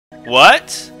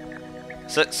What?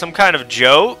 Is that some kind of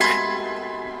joke?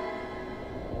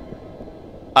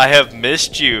 I have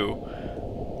missed you.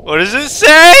 What does it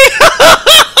say?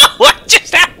 What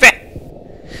just happened?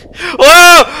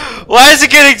 Whoa! Why is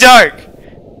it getting dark?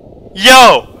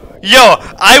 Yo,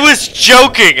 I was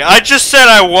joking. I just said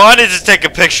I wanted to take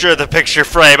a picture of the picture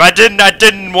frame. I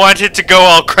didn't want it to go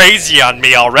all crazy on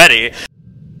me already.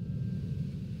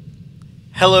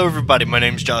 Hello everybody, my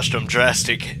name's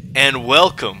JoshJrumJrastick, and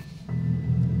welcome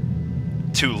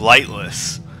to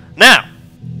Lightless. Now,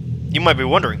 you might be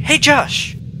wondering, hey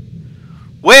Josh,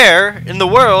 where in the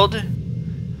world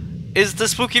is the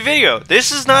spooky video?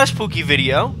 This is not a spooky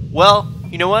video. Well,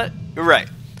 you know what? You're right,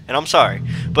 and I'm sorry.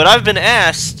 But I've been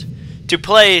asked to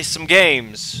play some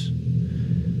games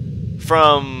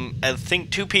from, I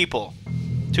think, two people.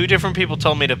 Two different people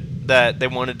told me that they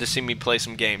wanted to see me play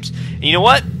some games. And you know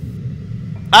what?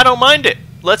 I don't mind it.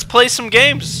 Let's play some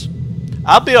games.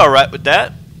 I'll be alright with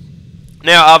that.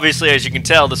 Now, obviously, as you can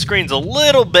tell, the screen's a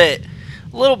little bit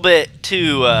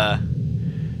too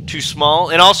small.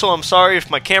 And also, I'm sorry if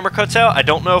my camera cuts out. I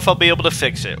don't know if I'll be able to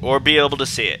fix it or be able to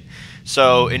see it.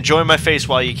 So, enjoy my face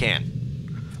while you can.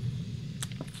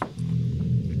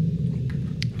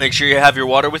 Make sure you have your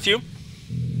water with you.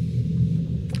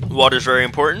 Water's very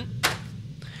important.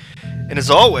 And as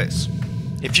always,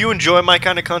 if you enjoy my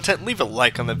kind of content, leave a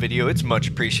like on the video. It's much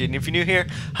appreciated. And if you're new here,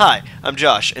 hi, I'm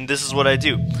Josh, and this is what I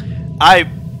do.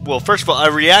 Well, first of all, I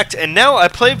react, and now I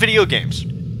play video games.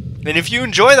 And if you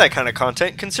enjoy that kind of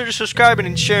content, consider subscribing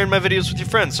and sharing my videos with your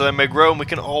friends so I may grow and we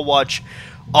can all watch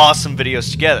awesome videos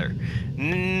together.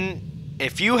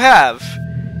 If you have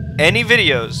any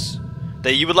videos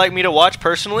that you would like me to watch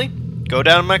personally, go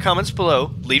down in my comments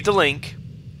below, leave the link,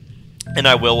 and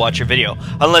I will watch your video.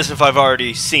 Unless if I've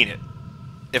already seen it.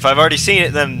 If I've already seen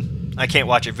it, then I can't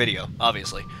watch your video,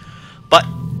 obviously. But,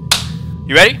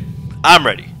 you ready? I'm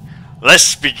ready.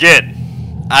 Let's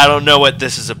begin. I don't know what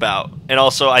this is about. And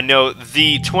also, I know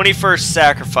the 21st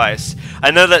sacrifice.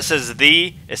 I know that says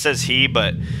the, it says he,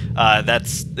 but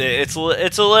it's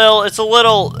a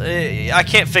little, I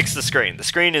can't fix the screen. The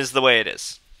screen is the way it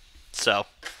is. So,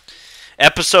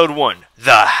 episode 1,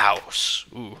 The House.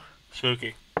 Ooh,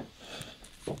 spooky.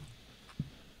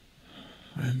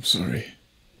 I'm sorry.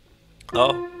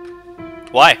 Oh.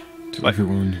 Why? To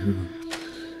everyone who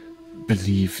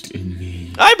believed in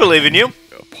me. I believe in you.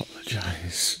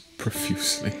 Apologize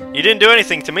profusely. You didn't do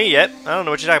anything to me yet. I don't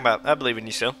know what you're talking about. I believe in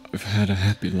you still. I've had a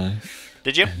happy life.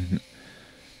 Did you? And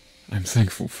I'm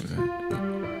thankful for that, but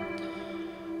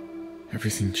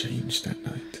everything changed that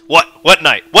night. What? What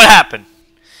night? What happened?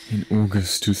 In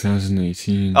August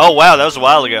 2018. Oh wow, that was a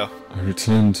while ago. I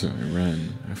returned to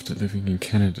Iran after living in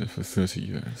Canada for 30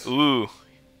 years. Ooh.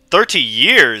 30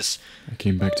 years? I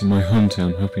came back to my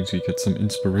hometown hoping to get some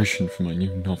inspiration for my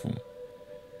new novel.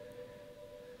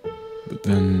 But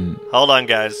then... Hold on,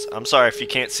 guys. I'm sorry if you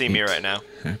can't see me right now.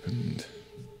 Happened.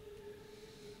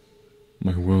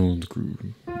 My world grew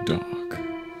dark.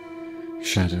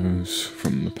 Shadows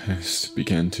from the past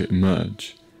began to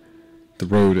emerge. The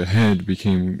road ahead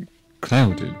became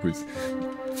clouded with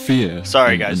fear.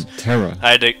 Sorry, guys. And terror.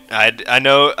 I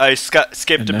know I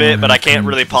skipped a bit, but I can't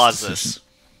really pause this.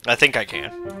 I think I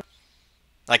can.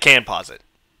 I can pause it.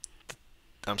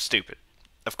 I'm stupid.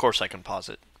 Of course I can pause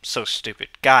it. I'm so stupid.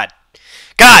 God!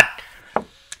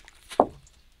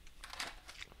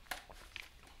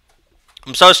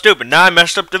 I'm so stupid. Now I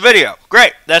messed up the video.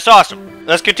 Great. That's awesome.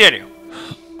 Let's continue.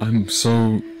 I'm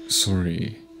so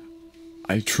sorry.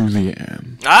 I truly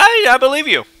am. I believe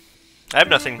you. I have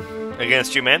nothing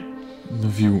against you, man.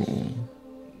 Love you all.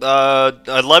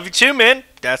 I love you too, man.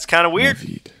 That's kind of weird.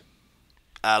 David.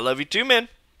 I love you too, man.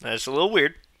 That's a little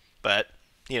weird, but,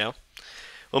 you know,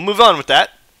 we'll move on with that.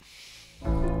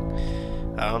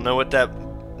 I don't know what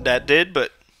that did,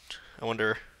 but I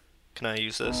wonder, can I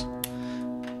use this?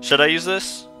 Should I use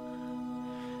this?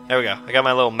 There we go. I got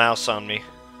my little mouse on me.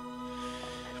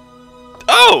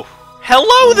 Oh!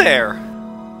 Hello there!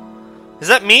 Is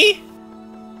that me?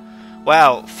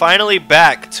 Wow, finally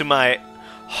back to my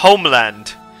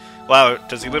homeland. Wow,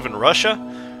 does he live in Russia?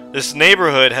 This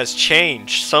neighborhood has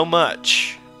changed so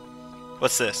much.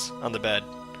 What's this on the bed?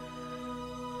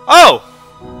 Oh!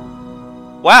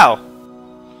 Wow.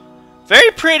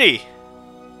 Very pretty.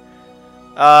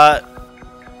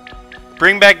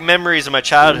 Bring back memories of my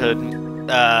childhood.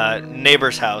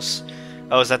 Neighbor's house.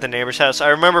 Oh, is that the neighbor's house? I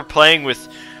remember playing with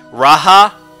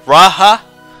Raha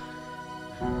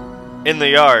in the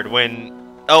yard when...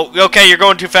 Oh, okay, you're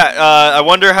going too fast. I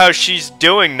wonder how she's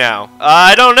doing now.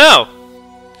 I don't know.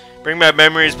 Bring back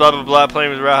memories, blah, blah, blah.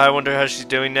 Playing with Raha. I wonder how she's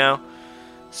doing now.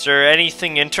 Is there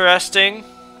anything interesting?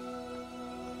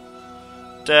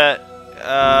 that.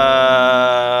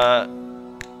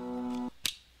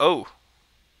 Oh.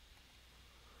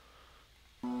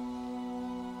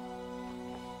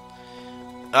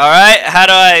 Alright, how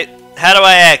do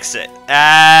I exit?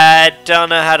 I don't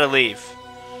know how to leave.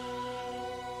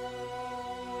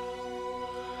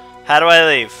 How do I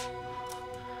leave?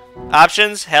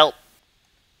 Options, help.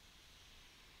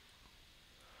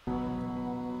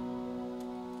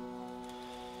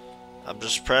 I'm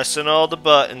just pressing all the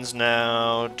buttons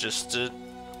now just to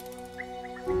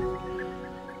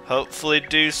hopefully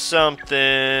do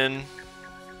something.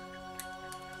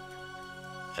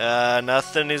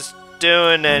 Nothing is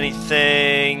doing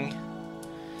anything.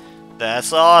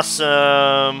 That's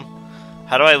awesome.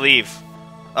 How do I leave?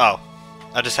 Oh,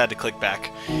 I just had to click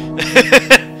back.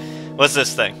 What's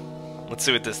this thing? Let's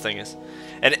see what this thing is.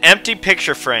 An empty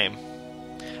picture frame.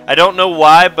 I don't know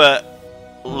why, but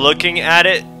looking at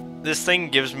it, this thing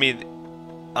gives me the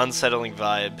unsettling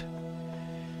vibe.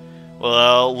 Well,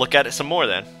 I'll look at it some more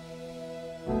then.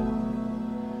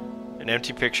 An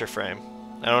empty picture frame.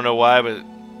 I don't know why, but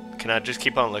can I just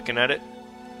keep on looking at it?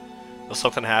 Will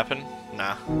something happen?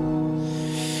 Nah.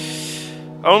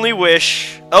 Only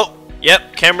wish. Oh,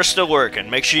 yep, camera's still working.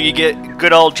 Make sure you get a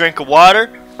good old drink of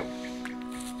water.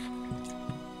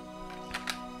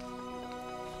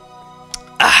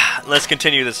 Let's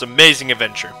continue this amazing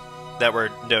adventure that we're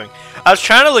doing. I was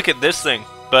trying to look at this thing,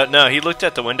 but no, he looked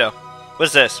at the window.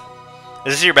 What's this?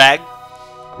 Is this your bag?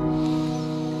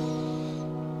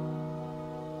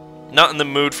 Not in the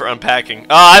mood for unpacking.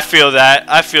 Oh, I feel that.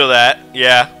 I feel that.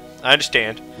 Yeah, I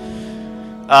understand.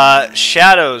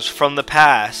 Shadows from the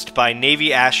Past by Navy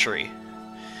Ashery.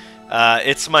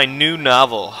 It's my new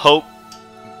novel. Hope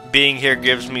being here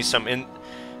gives me some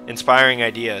inspiring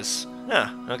ideas. Huh,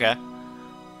 okay.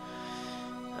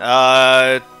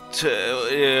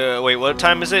 Wait, what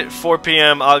time is it? 4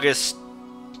 p.m. August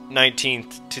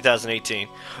 19th, 2018.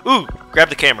 Ooh, grab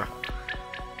the camera.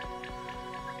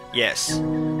 Yes,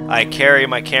 I carry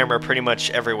my camera pretty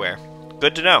much everywhere.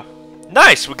 Good to know.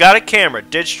 Nice, we got a camera.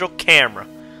 Digital camera.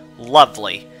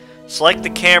 Lovely. Select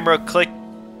the camera, click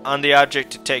on the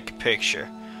object to take a picture.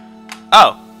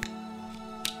 Oh.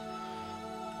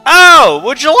 Oh,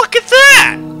 would you look at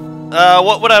that?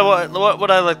 What would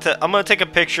I like to... I'm gonna take a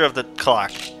picture of the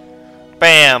clock.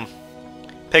 Bam.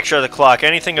 Picture of the clock.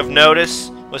 Anything of notice?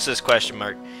 What's this question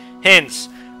mark? Hints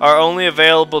are only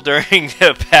available during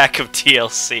the pack of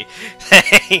TLC.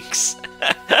 Thanks.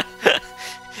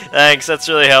 Thanks, that's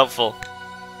really helpful.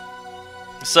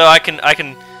 So I can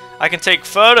take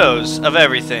photos of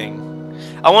everything.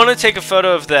 I want to take a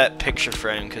photo of that picture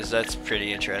frame because that's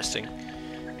pretty interesting.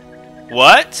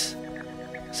 What?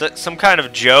 Is that some kind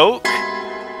of joke?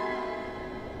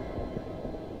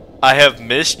 I have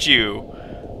missed you.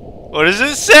 What does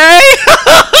it say?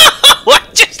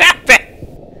 What just happened?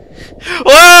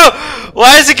 Whoa!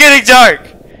 Why is it getting dark?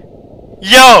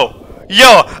 Yo,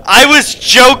 I was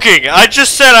joking. I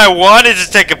just said I wanted to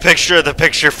take a picture of the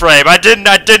picture frame. I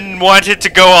didn't want it to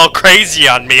go all crazy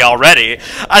on me already.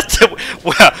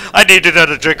 Well, I need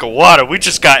another drink of water. We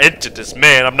just got into this,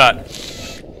 man. I'm not.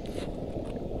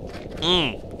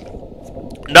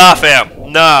 Nah,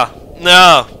 fam. Nah.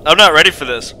 I'm not ready for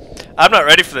this. I'm not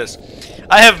ready for this.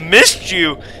 I have missed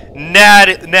you,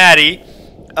 Natty.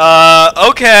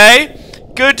 Okay.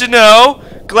 Good to know.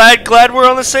 Glad we're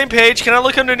on the same page. Can I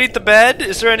look underneath the bed?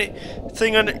 Is there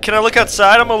anything under... Can I look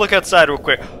outside? I'm gonna look outside real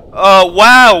quick.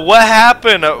 Wow. What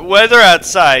happened? Weather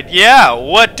outside. Yeah,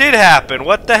 what did happen?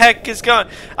 What the heck is going...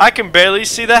 I can barely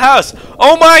see the house.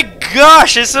 Oh my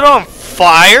gosh, is it on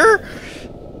fire?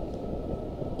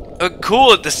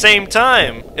 Cool at the same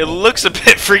time. It looks a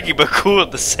bit freaky, but cool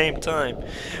at the same time.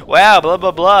 Wow, blah,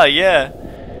 blah, blah, yeah.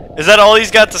 Is that all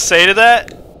he's got to say to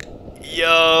that?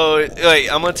 Yo, wait,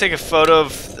 I'm gonna take a photo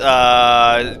of,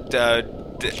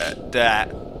 that.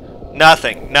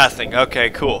 Nothing. Okay,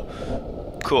 cool.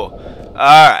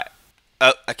 Alright.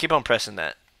 Oh, I keep on pressing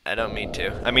that. I don't mean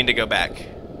to. I mean to go back.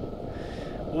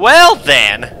 Well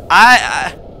then,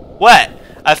 what?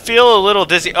 I feel a little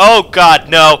dizzy. Oh god,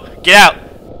 no. Get out.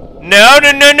 No,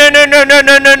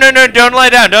 don't lie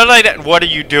down, What are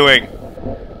you doing?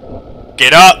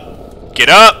 Get up.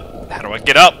 How do I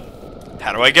get up?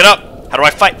 How do I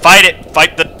fight it?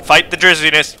 Fight the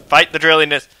drizziness. Fight the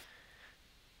drilliness.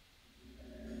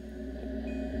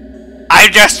 I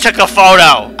just took a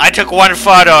photo. I took one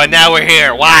photo and now we're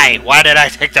here. Why? Why did I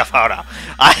take the photo?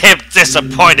 I am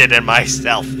disappointed in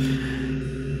myself.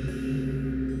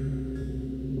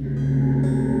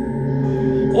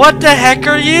 What the heck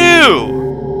are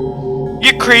you?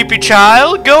 You creepy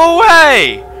child, go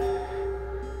away!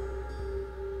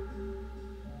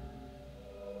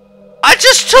 I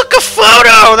just took a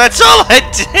photo! That's all I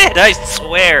did, I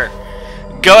swear.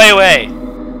 Go away.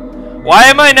 Why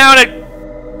am I now in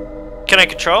a... Can I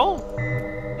control?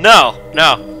 No,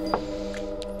 no.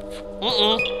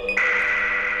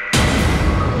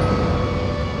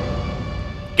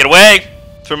 Get away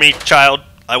from me, child.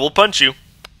 I will punch you.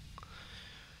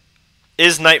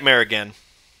 Is nightmare again.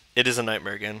 It is a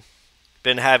nightmare again.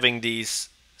 Been having these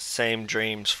same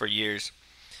dreams for years.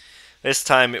 This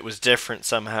time it was different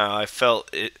somehow. I felt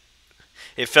it.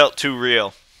 It felt too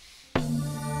real.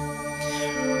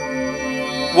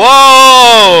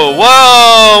 Whoa!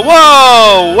 Whoa!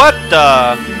 Whoa! What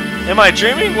the? Am I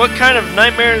dreaming? What kind of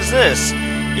nightmare is this?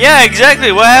 Yeah,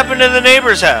 exactly. What happened to the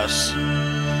neighbor's house?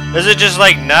 Is it just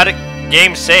like not a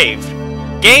game saved?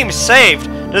 Game saved?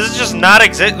 Does it just not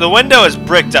exist? The window is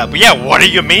bricked up. Yeah, what do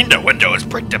you mean the window is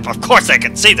bricked up? Of course I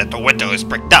can see that the window is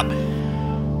bricked up.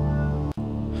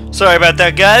 Sorry about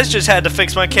that, guys. Just had to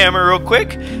fix my camera real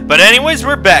quick. But anyways,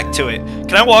 we're back to it.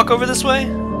 Can I walk over this way?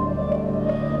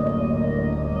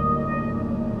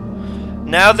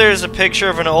 Now there's a picture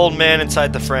of an old man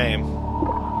inside the frame.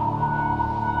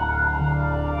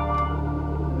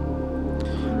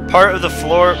 Part of the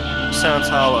floor sounds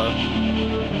hollow.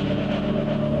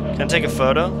 Can I take a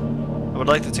photo? I would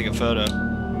like to take a photo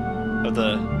of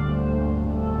the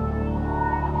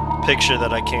picture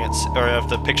that I can't see, or of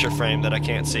the picture frame that I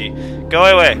can't see. Go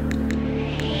away.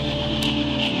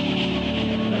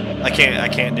 I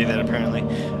can't do that apparently.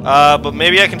 But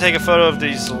maybe I can take a photo of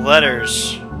these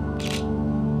letters.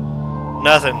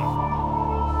 Nothing.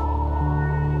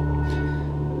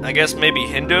 I guess maybe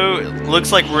Hindu? It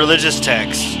looks like religious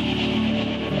text.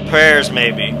 Prayers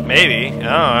maybe. Maybe. I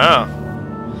don't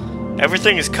know.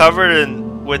 Everything is covered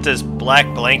with this black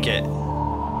blanket.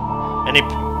 Any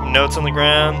notes on the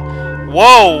ground?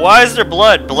 Whoa, why is there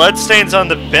blood? Blood stains on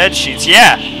the bed sheets.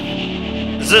 Yeah.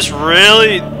 Is this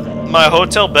really my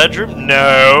hotel bedroom?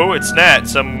 No, it's not.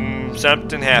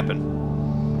 Something happened.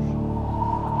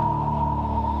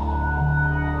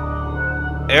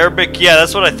 Arabic, yeah,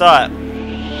 that's what I thought.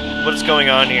 What is going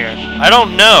on here? I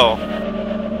don't know.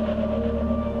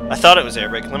 I thought it was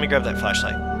Arabic. Let me grab that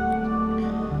flashlight.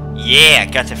 Yeah,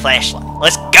 got the flashlight.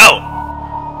 Let's go!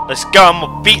 Let's go. I'm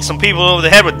gonna beat some people over the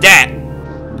head with that.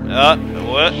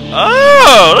 What?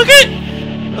 Oh, look at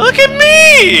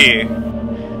me!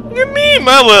 Look at me,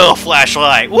 my little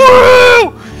flashlight.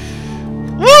 Woo!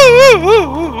 Woo! Woo! Woo!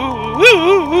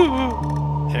 Woo!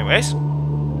 Woo! Anyways,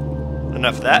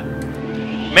 enough of that.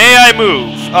 May I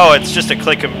move? Oh, it's just a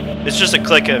click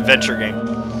adventure game.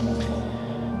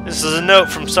 This is a note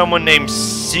from someone named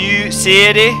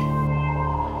Sadie.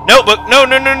 Notebook. No.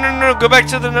 Go back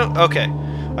to the note. Okay.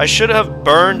 I should have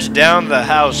burned down the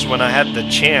house when I had the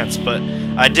chance, but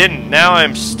I didn't. Now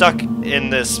I'm stuck in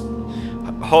this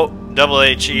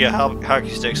double-H-E hockey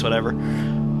sticks, whatever.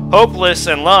 Hopeless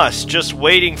and lost, just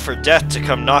waiting for death to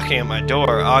come knocking at my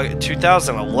door.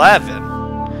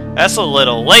 2011. That's a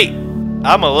little late.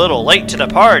 I'm a little late to the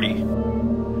party.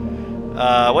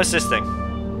 What's this thing?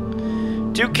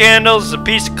 2 candles, a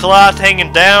piece of cloth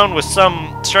hanging down with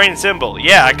some strange symbol.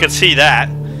 Yeah, I could see that.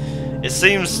 It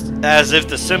seems as if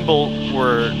the symbol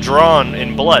were drawn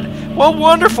in blood. Well,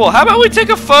 wonderful. How about we take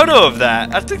a photo of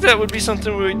that? I think that would be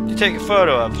something we'd take a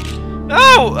photo of.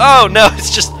 Oh, no,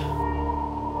 it's just...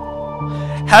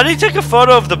 How did he take a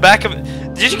photo of the back of...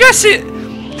 Did you guys see it?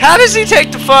 How does he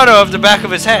take the photo of the back of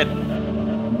his head?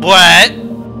 What?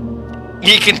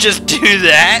 You can just do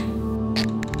that?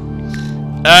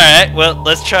 Alright, well,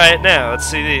 let's try it now. Let's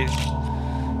see these.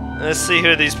 Let's see who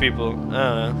are these people. I don't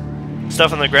know.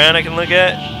 Stuff on the ground I can look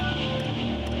at?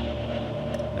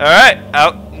 Alright,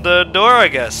 out the door, I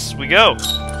guess. We go.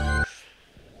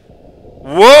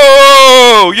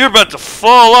 Whoa! You're about to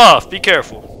fall off. Be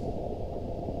careful.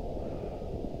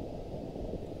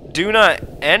 Do not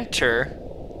enter.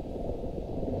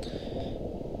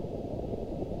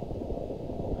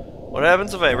 What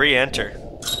happens if I re-enter?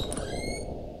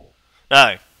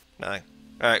 Nothing.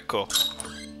 Alright, cool.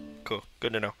 Cool.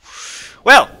 Good to know.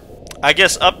 Well, I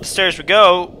guess up the stairs we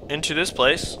go into this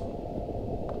place.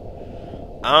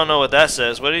 I don't know what that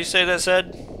says. What did he say that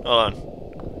said? Hold on.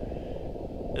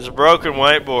 There's a broken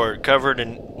whiteboard covered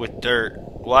with dirt.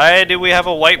 Why do we have a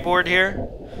whiteboard here?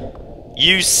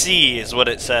 UC is what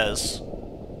it says.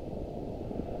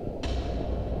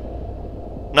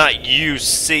 Not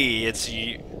UC, it's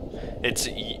you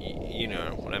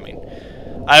know what I mean.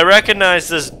 I recognize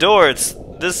this door. It's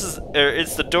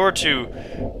the door to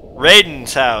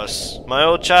Raiden's house, my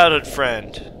old childhood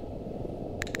friend.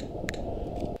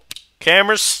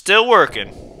 Camera's still working.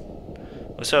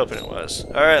 I was hoping it was.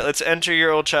 Alright, let's enter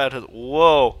your old childhood.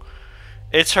 Whoa.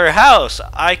 It's her house.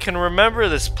 I can remember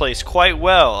this place quite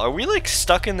well. Are we like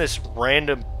stuck in this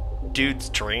random dude's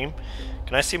dream?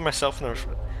 Can I see myself in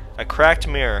a cracked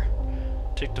mirror?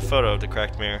 Take the photo of the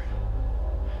cracked mirror.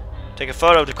 Take a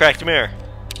photo of the cracked mirror.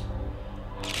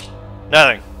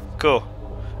 Nothing. Cool.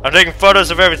 I'm taking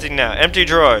photos of everything now. Empty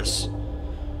drawers.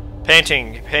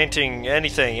 Painting,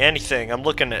 anything. I'm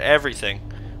looking at everything.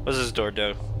 What's this door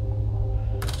do?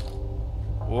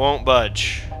 Won't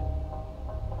budge.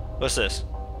 What's this?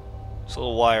 It's a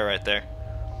little wire right there.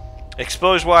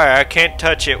 Exposed wire. I can't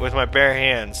touch it with my bare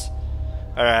hands.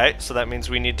 Alright, so that means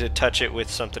we need to touch it with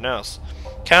something else.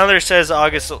 Calendar says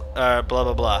August, blah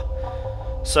blah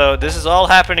blah. So this is all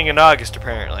happening in August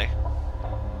apparently.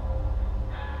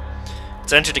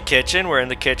 Let's enter the kitchen. We're in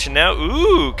the kitchen now.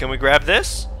 Ooh, can we grab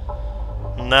this?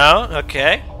 No?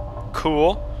 Okay.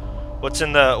 Cool. What's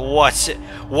in the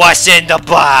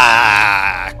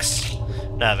box?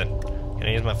 Nothing. Can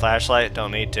I use my flashlight?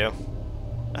 Don't need to.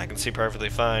 I can see perfectly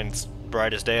fine. It's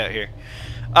bright as day out here.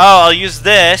 Oh, I'll use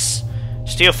this.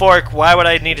 Steel fork. Why would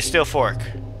I need a steel fork?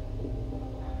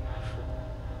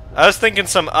 I was thinking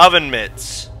some oven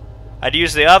mitts. I'd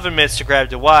use the oven mitts to grab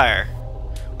the wire.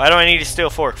 Why do I need a steel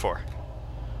fork for?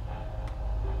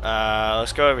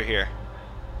 Let's go over here.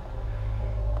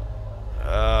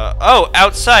 Oh,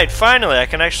 outside. Finally, I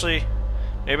can actually...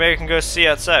 Maybe I can go see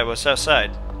outside. What's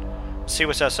outside? See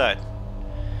what's outside.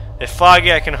 It's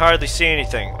foggy. I can hardly see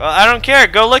anything. Well, I don't care.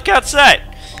 Go look outside.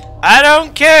 I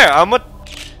don't care. I want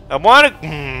to...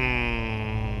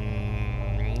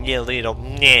 you little...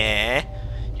 Yeah.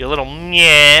 You little...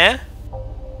 Yeah.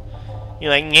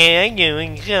 You're like... Yeah,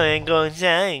 you go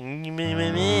inside.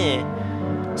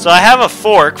 So I have a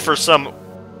fork for some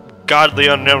godly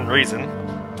unknown reason.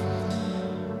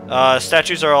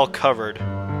 Statues are all covered.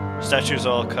 Statues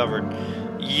are all covered.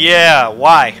 Yeah,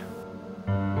 why?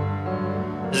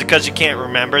 Is it because you can't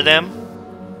remember them?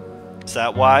 Is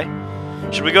that why?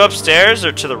 Should we go upstairs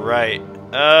or to the right?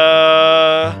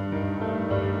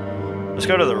 Let's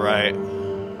go to the right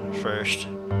first.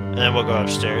 And then we'll go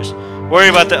upstairs. Worry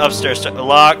about the upstairs.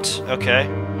 Locked. Okay.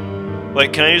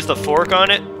 Wait, can I use the fork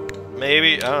on it?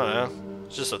 Maybe. I don't know.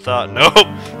 It's just a thought. Nope.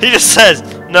 He just says,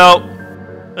 no.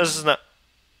 This is not...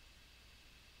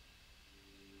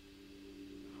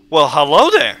 Well, hello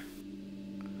there.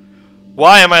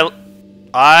 Why am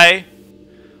I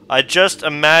just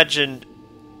imagined,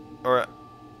 or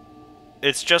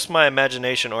it's just my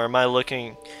imagination, or am I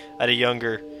looking at a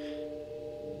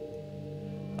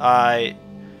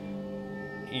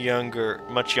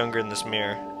much younger in this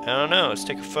mirror? I don't know. Let's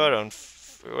take a photo and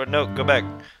no, go back.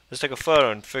 Let's take a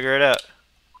photo and figure it out.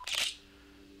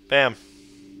 Bam.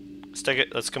 Let's take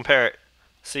it. Let's compare it.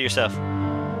 See yourself.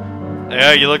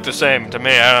 Yeah, you look the same to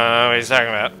me. I don't know what he's talking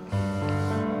about.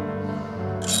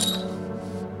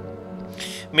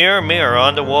 Mirror, mirror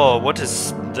on the wall. What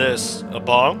is this? A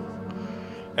bong?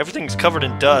 Everything's covered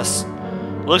in dust.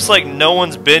 Looks like no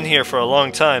one's been here for a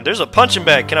long time. There's a punching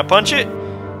bag. Can I punch it?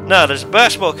 No, there's a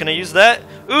basketball. Can I use that?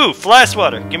 Ooh, fly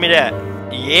swatter. Give me that.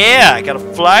 Yeah, I got a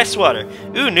fly swatter.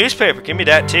 Ooh, newspaper. Give me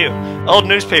that too. Old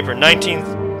newspaper,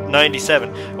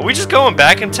 1997. Are we just going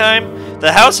back in time?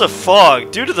 The House of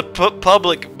Fog. Due to the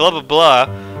public blah blah blah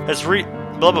has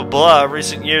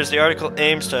recent years, the article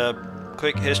aims to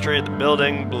quick history of the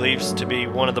building, believes to be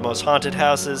one of the most haunted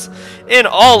houses in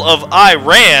all of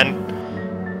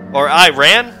Iran. Or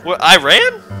Iran? What,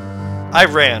 Iran?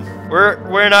 Iran.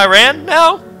 We're in Iran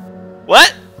now?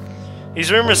 What? These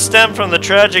rumors stem from the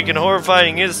tragic and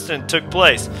horrifying incident took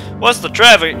place. What's the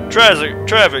tragic,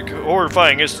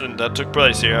 horrifying incident that took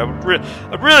place here?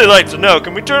 I'd really like to know.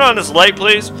 Can we turn on this light,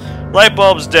 please? Light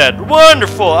bulb's dead.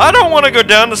 Wonderful. I don't want to go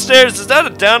down the stairs. Is that a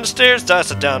down the stairs?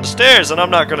 That's a down the stairs, and I'm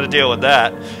not going to deal with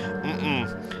that.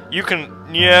 You can,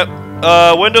 yeah.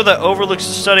 Window that overlooks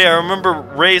the study. I remember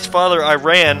Ray's father,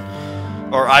 Iran,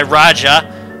 or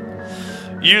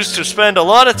Iraja, used to spend a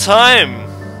lot of time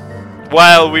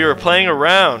while we were playing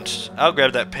around. I'll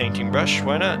grab that painting brush.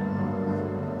 Why not?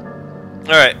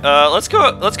 All right. Let's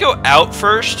go out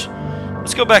first.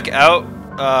 Let's go back out.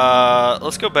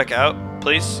 Let's go back out,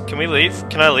 please. Can we leave?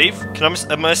 Can I leave?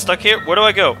 Am I stuck here? Where do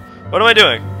I go? What am I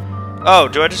doing? Oh,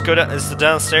 do I just go down? Is the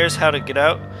downstairs how to get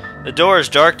out? The door is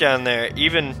dark down there,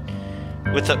 even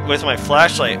with my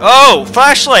flashlight. Oh,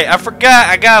 flashlight! I forgot.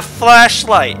 I got a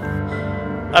flashlight.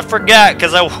 I forgot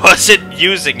because I wasn't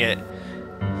using it.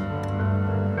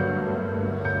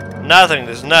 Nothing.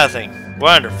 There's nothing.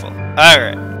 Wonderful. All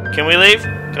right. Can we leave?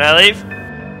 Can I leave?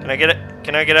 Can I get it?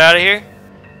 Can I get out of here?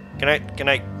 Can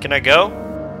I go?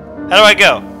 How do I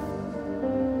go?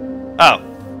 Oh.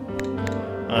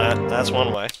 That's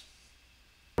one way.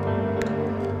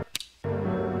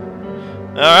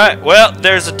 Alright, well,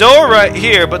 there's a door right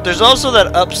here, but there's also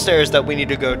that upstairs that we need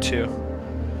to go to.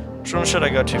 Which one should I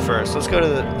go to first? Let's go to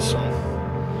this one.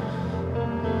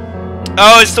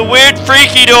 Oh, it's the weird,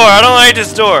 freaky door. I don't like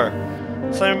this door.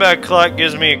 Something about a clock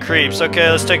gives me a creeps. Okay,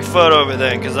 let's take a photo of it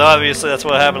then, because obviously that's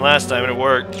what happened last time and it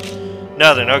worked.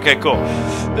 Nothing. Okay, cool.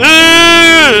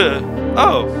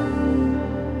 Oh.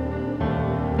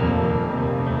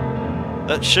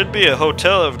 That should be a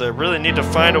hotel over there. Really need to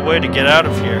find a way to get out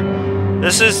of here.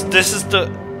 This is the...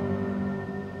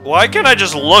 Why can't I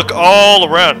just look all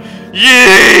around?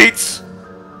 Yeets!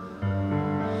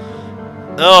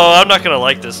 Oh, I'm not gonna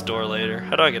like this door later.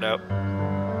 How do I get out?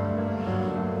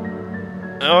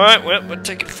 Alright, well, we're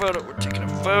taking a photo. We're taking a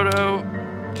photo.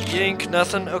 Yink,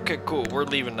 nothing. Okay, cool. We're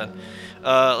leaving then.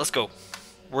 Let's go.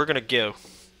 We're gonna go.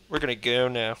 We're gonna go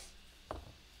now.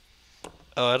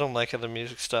 Oh, I don't like how the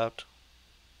music stopped.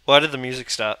 Why did the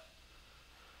music stop?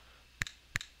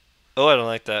 Oh, I don't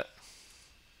like that.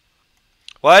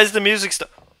 Why is the music stop?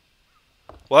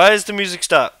 Why is the music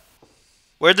stop?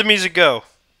 Where'd the music go?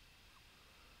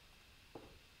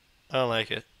 I don't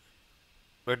like it.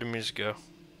 Where'd the music go?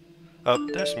 Oh,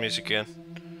 there's music again.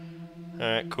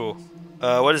 Alright, cool.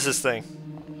 What is this thing?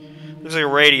 Looks like a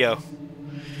radio.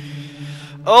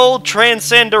 Old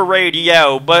transcender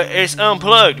radio, but it's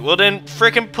unplugged. Well then,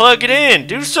 frickin' plug it in.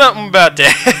 Do something about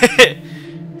that.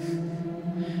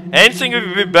 Anything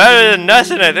would be better than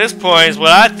nothing at this point is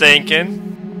what I'm thinking.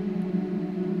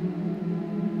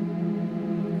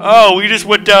 Oh, we just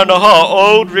went down the hall.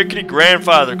 Old rickety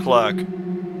grandfather clock.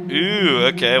 Ooh,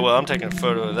 okay, well I'm taking a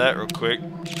photo of that real quick.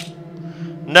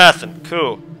 Nothing.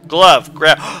 Cool. Glove.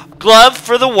 Grab. Glove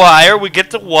for the wire. We get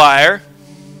the wire.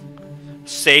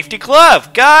 Safety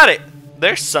glove. Got it.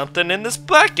 There's something in this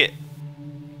bucket.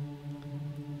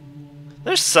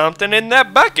 There's something in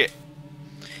that bucket.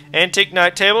 Antique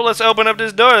night table. Let's open up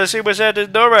this door. Let's see what's at this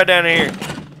door right down here.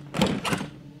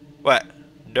 What?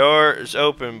 Door is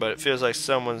open, but it feels like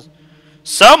someone's...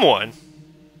 Someone?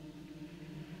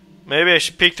 Maybe I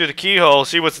should peek through the keyhole,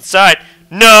 see what's inside.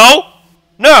 No!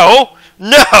 No!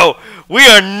 No! We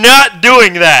are not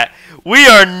doing that! We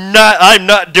are not... I'm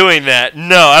not doing that.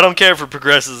 No, I don't care if it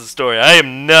progresses the story. I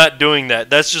am not doing that.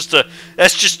 That's just a...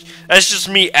 That's just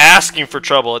me asking for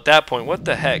trouble at that point. What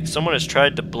the heck? Someone has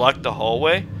tried to block the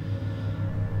hallway?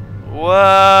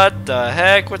 What the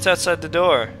heck? What's outside the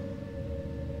door?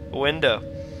 A window.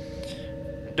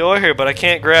 Door here, but I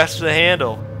can't grasp the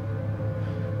handle.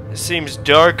 It seems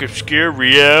dark, obscure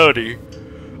reality.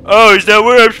 Oh, is that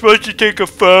where I'm supposed to take a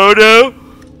photo?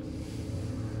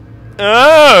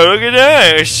 Oh, look at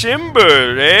that, a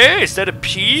symbol, eh? Is that a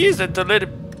P? Is that the letter?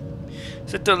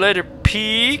 Is that the letter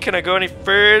P? Can I go any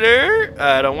further?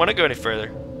 I don't want to go any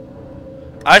further.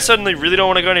 I suddenly really don't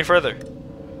want to go any further.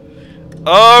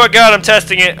 Oh my God, I'm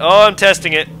testing it. Oh, I'm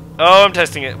testing it. Oh, I'm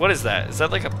testing it. What is that? Is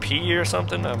that like a P or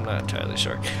something? I'm not entirely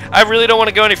sure. I really don't want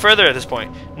to go any further at this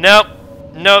point. Nope.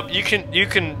 Nope. You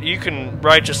can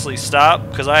righteously stop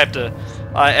because I have to.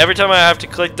 Every time I have to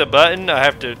click the button, I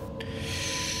have to.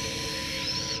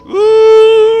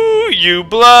 Ooh, you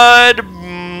blood.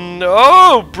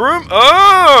 Oh, broom.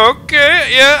 Oh,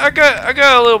 okay. Yeah, I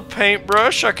got a little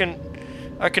paintbrush. I can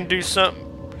do something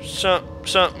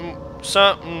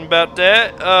about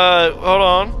that. Hold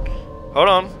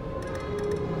on.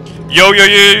 Yo.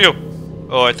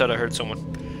 Oh, I thought I heard someone.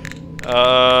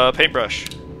 Paintbrush.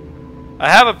 I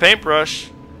have a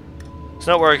paintbrush. It's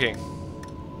not working.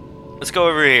 Let's go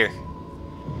over here.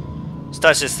 Let's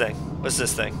touch this thing. What's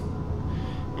this thing?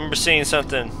 I remember seeing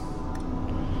something.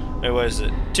 Wait, what is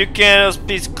it? 2 candles,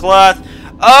 piece of cloth.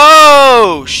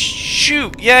 Oh,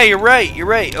 shoot. Yeah, you're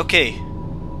right. Okay.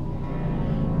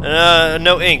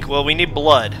 No ink. Well, we need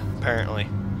blood, apparently.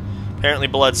 Apparently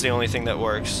blood's the only thing that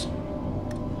works.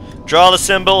 Draw the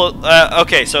symbol.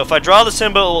 Okay, so if I draw the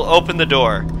symbol, it will open the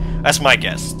door. That's my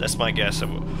guess.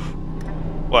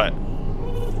 What?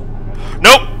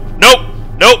 Nope.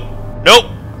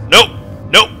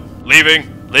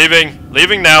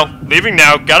 Leaving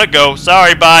now. Gotta go.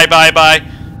 Sorry, bye.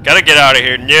 Gotta get out of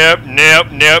here. Nope.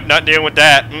 Not dealing with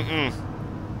that.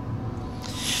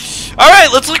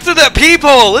 Alright, let's look through that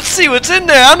peephole. Let's see what's in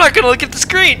there. I'm not gonna look at the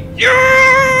screen. Yeah,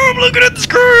 I'm looking at the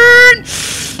screen.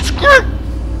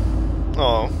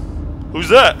 Oh, who's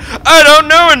that? I don't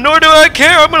know, and nor do I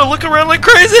care. I'm gonna look around like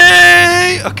crazy.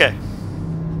 Okay.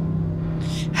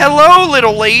 Hello,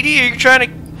 little lady. Are you trying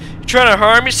to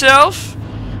harm yourself?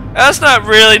 That's not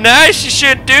really nice. You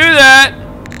shouldn't do that.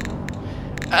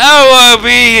 I don't want to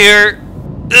be here.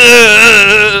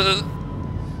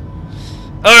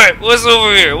 Alright, what's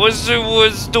over here? What's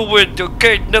the window?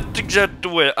 Okay, nothing's at the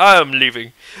window. I am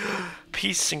leaving.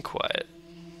 Peace and quiet.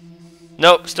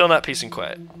 Nope, still not peace and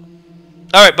quiet.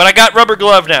 Alright, but I got rubber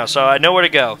glove now, so I know where to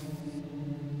go.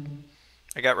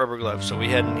 I got rubber glove, so we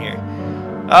head in here.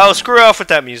 Oh, screw off with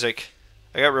that music.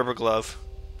 I got rubber glove.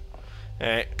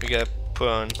 Alright, we gotta put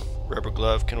on rubber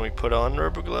glove. Can we put on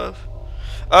rubber glove?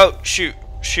 Oh, shoot.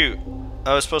 Shoot.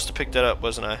 I was supposed to pick that up,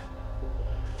 wasn't I?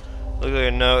 Look like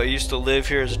a note. I used to live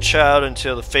here as a child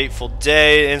until the fateful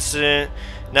day incident.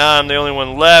 Now I'm the only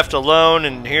one left, alone,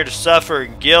 and here to suffer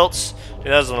in guilt.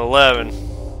 2011.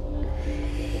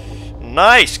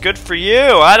 Nice, good for you.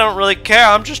 I don't really care.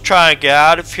 I'm just trying to get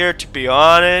out of here, to be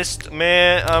honest,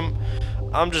 man.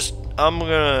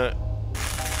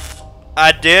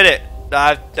 I did it.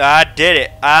 I did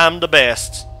it. I'm the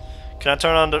best. Can I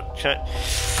turn on the...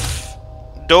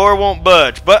 Door won't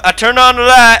budge, but I turned on the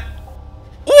light.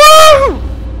 Woo!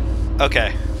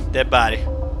 Okay, dead body.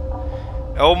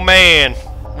 Oh man,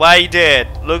 why he dead?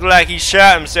 Look like he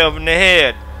shot himself in the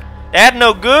head. That's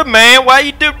no good, man. Why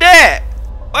you do that?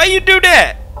 Why you do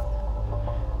that?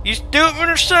 You stupid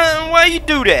or something? Why you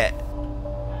do that?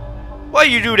 Why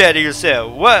you do that to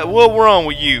yourself? What wrong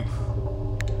with you?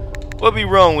 What be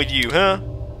wrong with you, huh?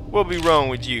 What be wrong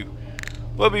with you?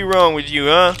 What be wrong with you,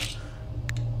 huh?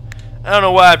 I don't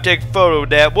know why I take a photo of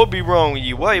that. What be wrong with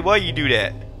you? Why you do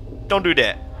that? Don't do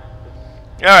that.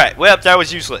 Alright, well, that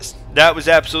was useless. That was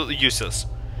absolutely useless.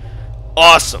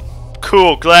 Awesome.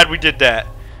 Cool, glad we did that.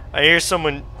 I hear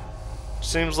someone...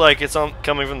 Seems like it's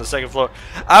coming from the second floor.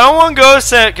 I don't want to go to the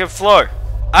second floor.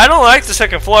 I don't like the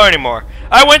second floor anymore.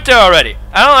 I went there already.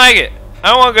 I don't like it. I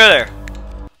don't want to go there.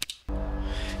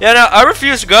 Yeah, no, I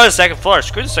refuse to go to the second floor.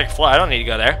 Screw the second floor. I don't need to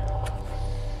go there.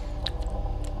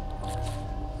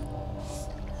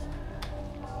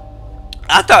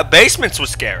 I thought basements was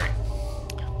scary.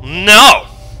 No!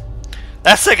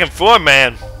 That second floor,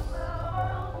 man.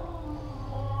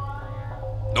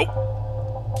 Nope.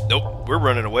 Nope, we're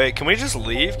running away. Can we just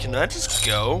leave? Can I just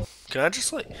go? Can I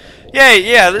just like...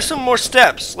 Yeah, there's some more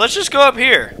steps. Let's just go up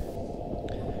here.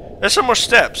 There's some more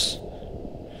steps.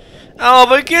 Oh,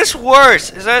 but it gets worse.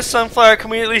 Is that a sunflower? Can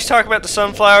we at least talk about the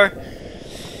sunflower?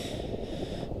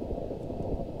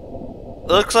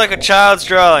 Looks like a child's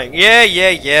drawing.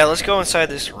 Yeah. Let's go inside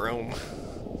this room.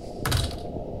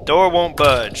 Door won't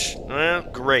budge. Well,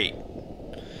 great.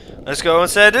 Let's go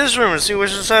inside this room and see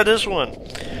what's inside this one.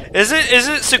 Is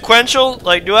it sequential?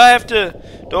 Like, do I have to...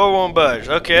 Door won't budge.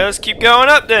 Okay, let's keep going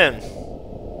up then.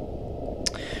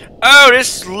 Oh,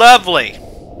 this is lovely.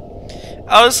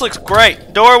 Oh, this looks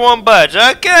great. Door won't budge.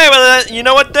 Okay, well, you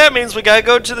know what that means. We gotta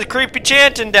go to the creepy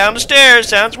chanting down the stairs.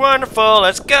 Sounds wonderful.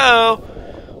 Let's go.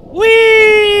 Whee!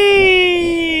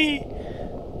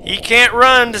 He can't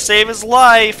run to save his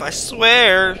life, I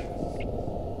swear.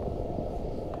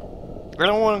 I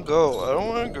don't want to go. I don't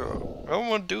want to go. I don't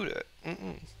want to do that. I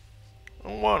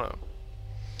don't want to.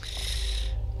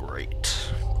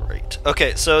 Great.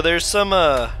 Okay, so there's some,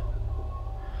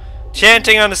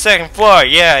 chanting on the second floor.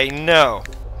 Yeah, I know.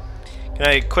 Can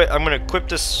I equip? I'm gonna equip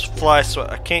this fly swat.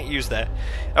 I can't use that.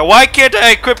 Why can't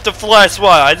I equip the fly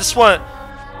swat? I just want...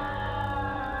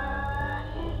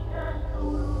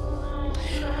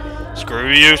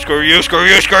 Screw you.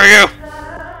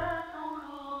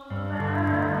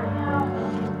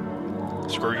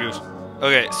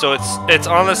 Okay, so it's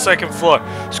on the second floor.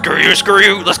 Screw you.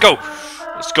 Let's go.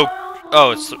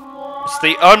 Oh, it's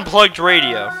the unplugged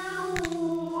radio.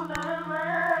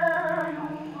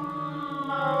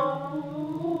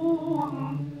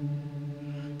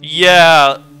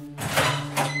 Yeah.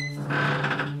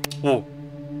 Whoa.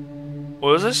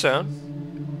 What was that sound?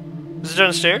 Is it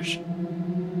downstairs?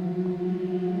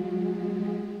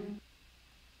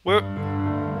 Where?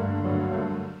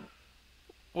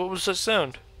 What was that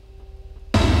sound?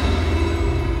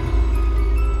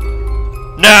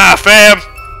 Nah, fam.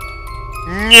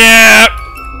 Yeah,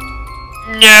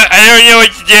 I don't know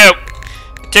what to do.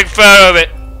 Take a photo of it.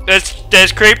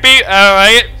 That's creepy. I don't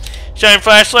like it. Shine a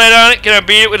flashlight on it. Can I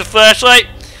beat it with a flashlight?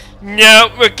 No.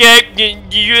 Okay. I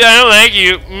don't like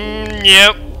you.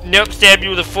 Nope. Stab you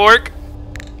with a fork.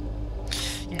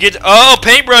 Oh,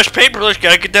 paintbrush.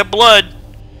 Gotta get that blood.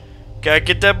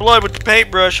 With the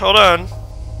paintbrush. Hold on.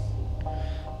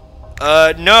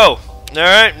 No.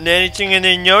 Alright, anything in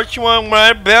the notes you want to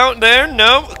write about there?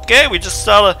 No? Okay, we just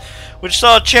saw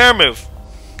a chair move.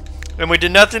 And we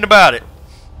did nothing about it.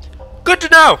 Good to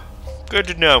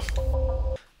know.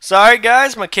 Sorry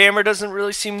guys, my camera doesn't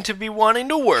really seem to be wanting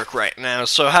to work right now.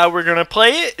 So how we're gonna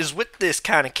play it is with this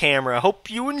kind of camera. Hope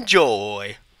you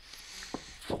enjoy.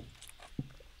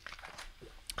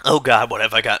 Oh god, what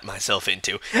have I got myself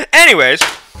into? Anyways.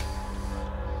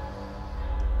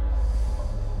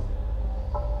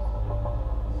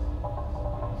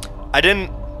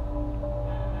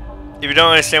 If you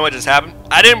don't understand what just happened,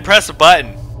 I didn't press a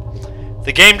button.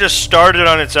 The game just started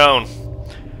on its own.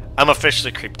 I'm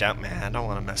officially creeped out, man. I don't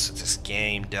want to mess with this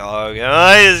game, dog. I don't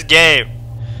like this game.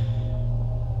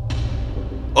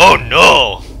 Oh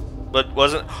no! But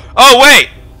wasn't. Oh wait!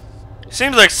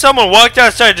 Seems like someone walked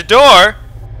outside the door.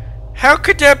 How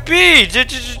could that be?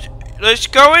 Let's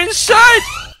go inside.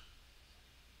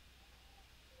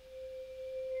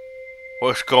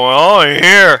 What's going on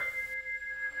here?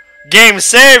 Game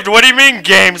saved? What do you mean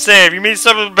game saved? You mean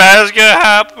something bad's gonna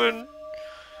happen?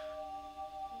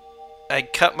 I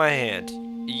cut my hand.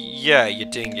 Yeah, you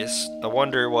dingus. I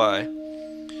wonder why.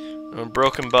 A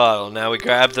broken bottle. Now we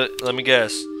grab the... Let me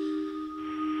guess.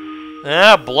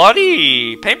 Ah,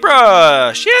 bloody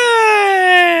paintbrush!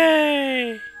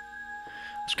 Yay!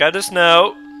 Let's grab this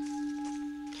note.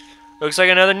 Looks like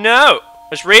another note.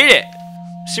 Let's read it.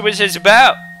 See what it says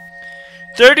about.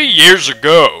 30 years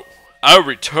ago, I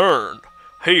returned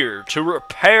here to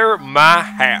repair my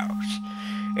house,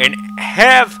 and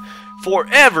have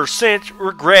forever since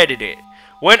regretted it.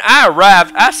 When I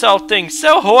arrived, I saw things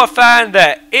so horrifying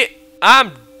that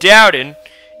I'm doubting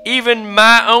even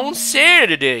my own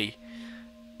sanity.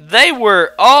 They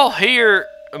were all here,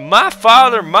 my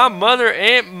father, my mother,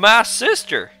 and my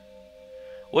sister.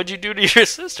 What'd you do to your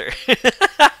sister?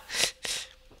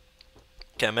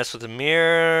 Can't mess with the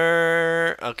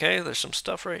mirror. Okay, there's some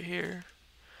stuff right here.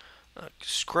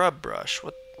 Scrub brush.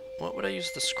 What would I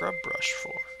use the scrub brush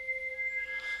for?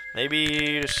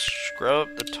 Maybe to scrub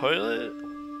up the toilet?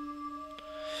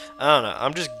 I don't know.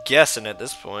 I'm just guessing at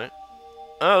this point.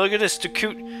 Oh, look at this. Too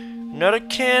cute. Another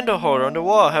candle holder on the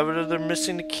wall. However, they're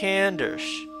missing the candles.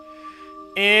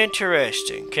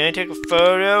 Interesting. Can I take a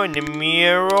photo in the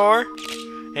mirror?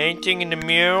 Anything in the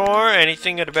mirror?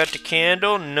 Anything about the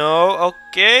candle? No?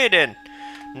 Okay then.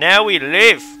 Now we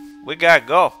leave. We gotta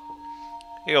go.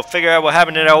 We gotta figure out what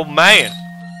happened to that old man.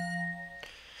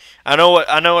 I know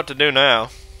what to do now.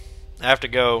 I have to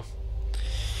go.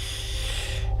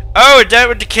 Oh, is that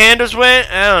what the candles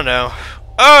went? I don't know.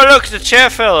 Oh, look, the chair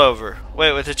fell over.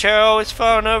 Wait, was the chair always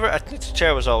falling over? I think the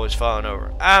chair was always falling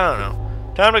over. I don't know.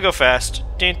 Time to go fast.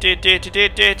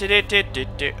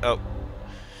 Oh.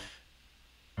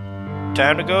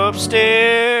 Time to go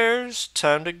upstairs.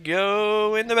 Time to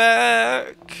go in the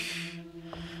back.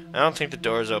 I don't think the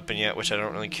door's open yet, which I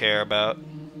don't really care about.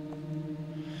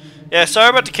 Yeah, sorry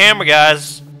about the camera,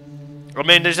 guys. I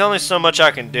mean, there's only so much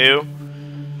I can do.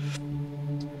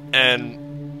 And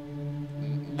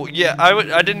well, yeah,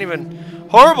 I didn't even...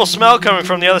 Horrible smell coming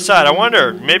from the other side. I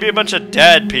wonder, maybe a bunch of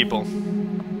dead people.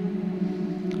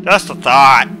 Just a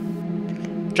thought.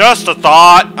 Just a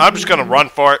thought. I'm just gonna run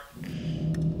for it.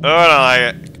 Oh, I don't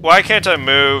like it. Why can't I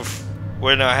move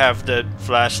when I have the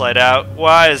flashlight out?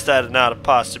 Why is that not a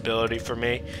possibility for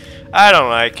me? I don't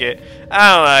like it.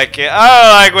 I don't like it. I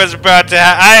don't like what's about to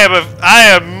happen. I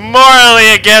am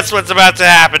morally against what's about to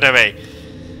happen to me.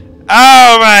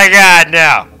 Oh my god,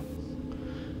 no.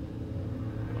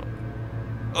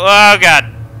 Oh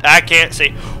god. I can't see.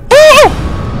 Woo!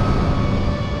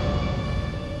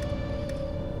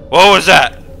 What was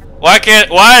that?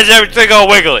 Why is everything all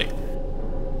wiggly?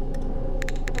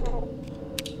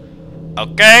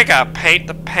 Okay, gotta paint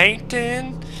the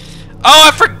painting. Oh,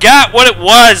 I forgot what it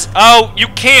was. Oh, you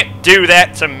can't do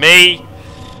that to me.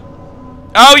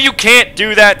 Oh, you can't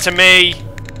do that to me.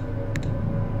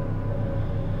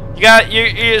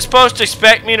 You're supposed to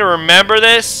expect me to remember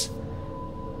this?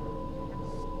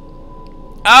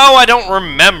 Oh, I don't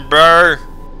remember.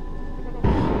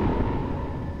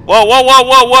 Whoa, whoa, whoa,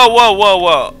 whoa, whoa, whoa, whoa,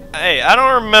 whoa. Hey, I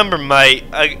don't remember, mate.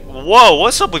 Whoa,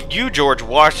 what's up with you, George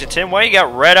Washington? Why you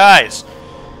got red eyes?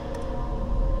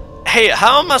 Hey,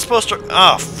 how am I supposed to...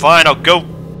 Oh, fine, I'll go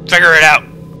figure it out.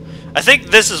 I think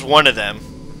this is one of them.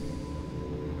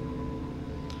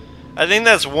 I think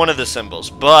that's one of the symbols,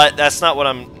 but that's not what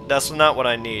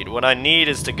I need. What I need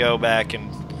is to go back and...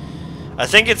 I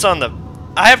think it's on the...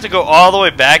 I have to go all the way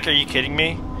back? Are you kidding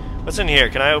me? What's in here?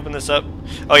 Can I open this up?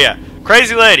 Oh, yeah.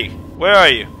 Crazy lady, where are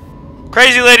you?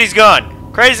 Crazy lady's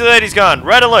gone. Crazy lady's gone.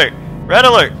 Red alert. Red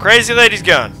alert. Crazy lady's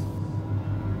gone.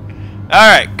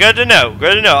 Alright, good to know.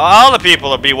 Good to know. All the people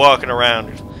will be walking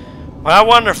around. How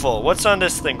wonderful. What's on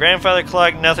this thing? Grandfather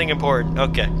clock, nothing important.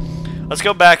 Okay. Let's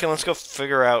go back and let's go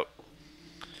figure out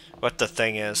what the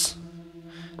thing is.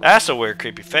 That's a weird,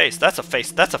 creepy face. That's a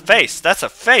face. That's a face. That's a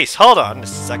face. Hold on a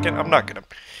second. I'm not gonna...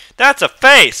 That's a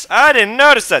face. I didn't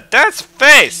notice that. That's a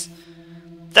face.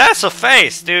 That's a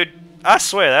face, dude. I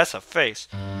swear, that's a face.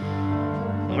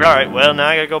 Alright, well, now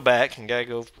I gotta go back and gotta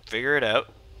go figure it out.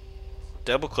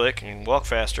 Double click and walk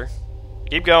faster.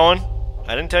 Keep going.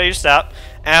 I didn't tell you to stop.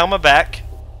 Ow, my back.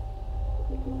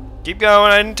 Keep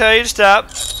going. I didn't tell you to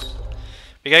stop.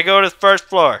 We gotta go to the first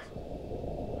floor.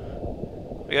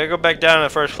 We gotta go back down to the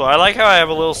first floor. I like how I have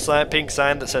a little pink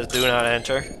sign that says "Do not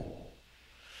enter."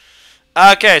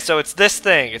 Okay, so it's this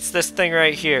thing. It's this thing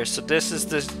right here. So this is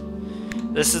the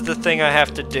thing I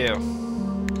have to do.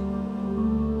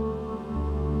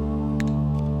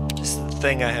 This is the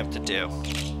thing I have to do.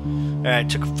 Alright,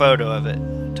 took a photo of it.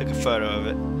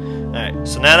 Alright,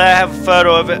 so now that I have a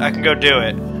photo of it, I can go do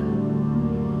it.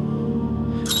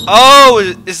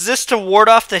 Oh, is this to ward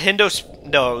off the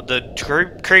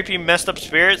the creepy messed up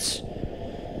spirits?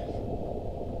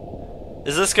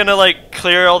 Is this gonna like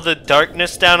clear all the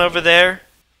darkness down over there?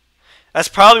 That's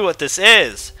probably what this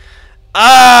is.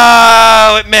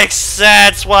 Oh, it makes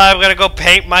sense why I'm gonna go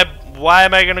paint my. Why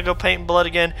am I gonna go paint blood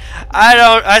again?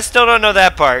 I still don't know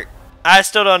that part.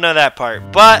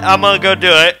 But I'm gonna go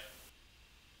do it.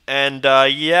 And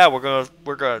yeah, we're gonna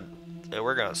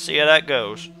see how that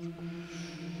goes.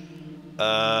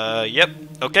 Yep.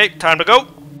 Okay, time to go.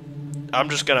 I'm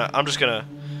just gonna.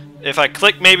 If I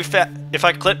click maybe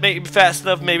fast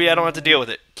enough, maybe I don't have to deal with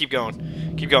it. Keep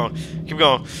going.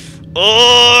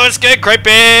 Oh, it's getting creepy.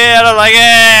 I don't like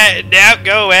it. No,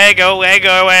 go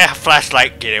away.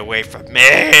 Flashlight, get away from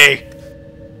me.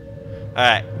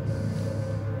 Alright.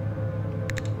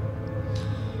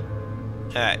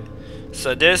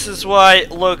 So this is what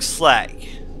it looks like.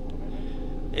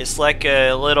 It's like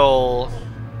a little.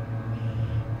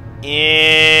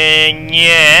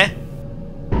 Yeah.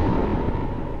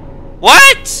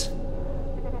 What?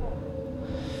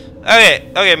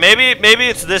 Okay, maybe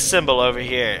it's this symbol over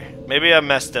here. Maybe I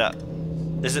messed up.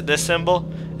 Is it this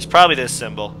symbol? It's probably this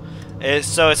symbol.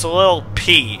 So it's a little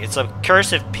P. It's a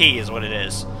cursive P is what it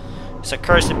is. It's a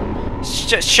cursive...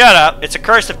 Shut up. It's a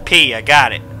cursive P. I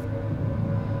got it.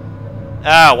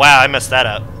 Oh, wow, I messed that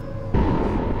up.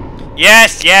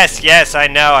 Yes, I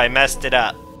know, I messed it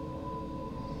up.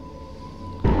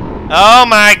 Oh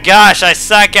my gosh, I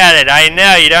suck at it. I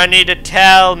know, you don't need to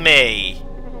tell me.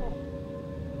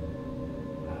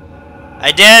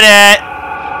 I did it.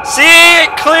 See,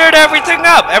 it cleared everything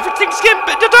up. Everything's getting...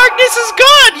 The darkness is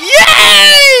gone.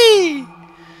 Yay!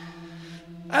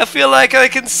 I feel like I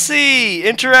can see.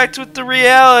 Interact with the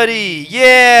reality.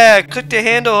 Yeah, click the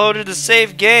handle holder to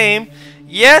save game.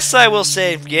 Yes, I will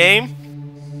save game.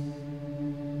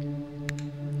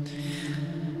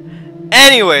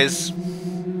 Anyways,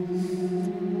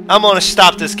 I'm gonna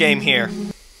stop this game here.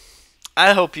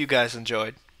 I hope you guys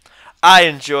enjoyed. I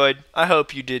enjoyed. I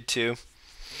hope you did too.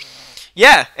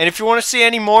 Yeah, and if you want to see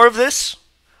any more of this,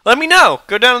 let me know.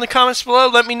 Go down in the comments below.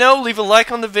 Let me know. Leave a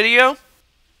like on the video.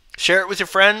 Share it with your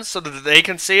friends so that they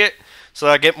can see it. So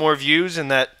that I get more views and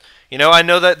that, you know, I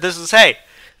know that this is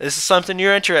something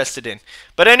you're interested in.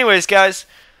 But anyways, guys,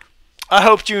 I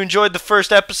hope you enjoyed the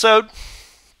first episode.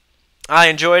 I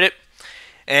enjoyed it.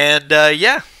 And,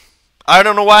 yeah. I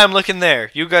don't know why I'm looking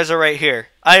there. You guys are right here.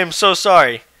 I am so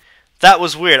sorry. That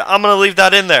was weird. I'm going to leave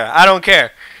that in there. I don't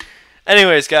care.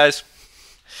 Anyways, guys.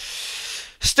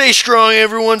 Stay strong,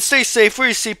 everyone. Stay safe. Wear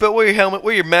your seatbelt. Wear your helmet.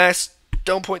 Wear your mask.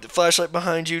 Don't point the flashlight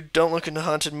behind you. Don't look into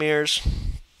haunted mirrors.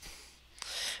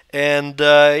 And,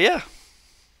 yeah.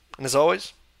 And as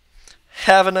always,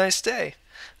 have a nice day.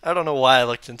 I don't know why I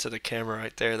looked into the camera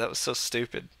right there. That was so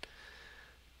stupid.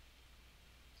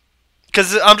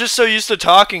 Because I'm just so used to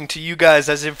talking to you guys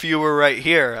as if you were right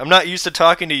here. I'm not used to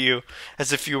talking to you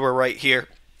as if you were right here.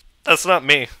 That's not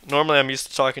me. Normally I'm used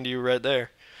to talking to you right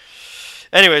there.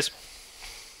 Anyways,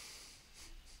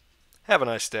 have a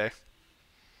nice day.